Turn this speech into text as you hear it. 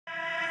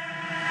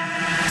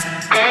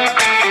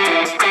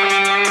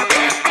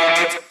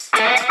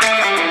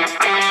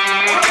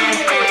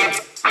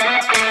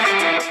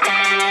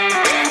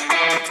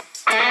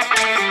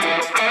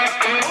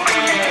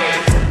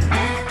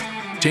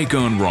Take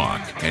on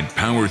rock and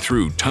power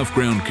through tough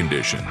ground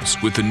conditions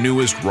with the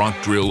newest rock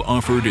drill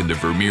offered in the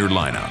Vermeer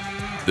lineup,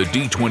 the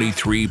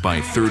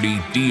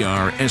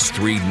D23x30DR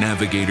S3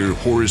 Navigator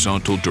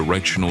horizontal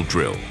directional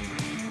drill.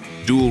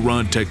 Dual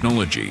rod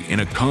technology in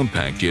a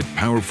compact yet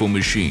powerful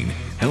machine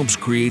helps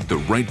create the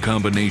right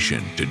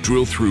combination to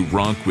drill through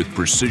rock with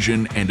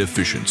precision and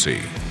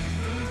efficiency.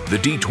 The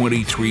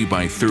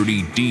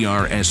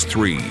D23x30DR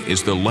S3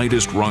 is the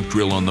lightest rock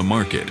drill on the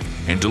market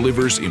and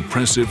delivers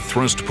impressive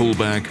thrust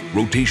pullback,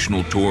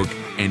 rotational torque,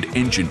 and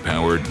engine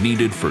power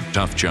needed for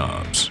tough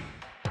jobs.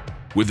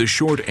 With a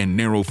short and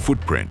narrow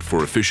footprint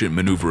for efficient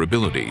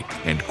maneuverability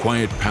and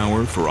quiet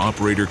power for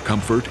operator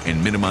comfort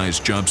and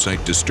minimized job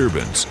site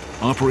disturbance,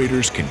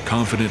 operators can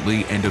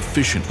confidently and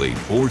efficiently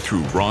bore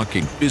through rock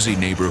in busy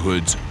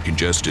neighborhoods,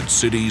 congested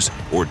cities,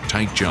 or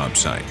tight job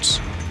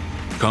sites.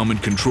 Common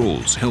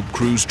controls help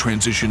crews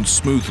transition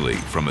smoothly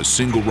from a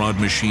single rod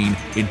machine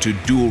into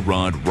dual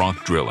rod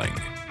rock drilling.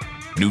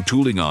 New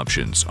tooling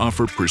options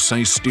offer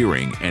precise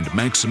steering and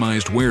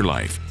maximized wear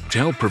life to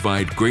help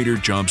provide greater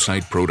job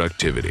site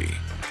productivity.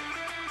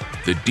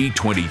 The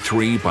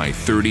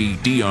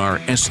D23x30DR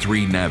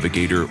S3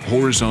 Navigator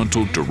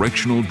horizontal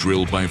directional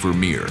drill by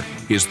Vermeer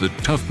is the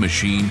tough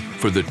machine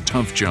for the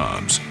tough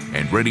jobs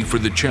and ready for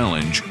the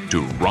challenge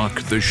to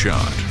rock the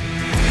shot.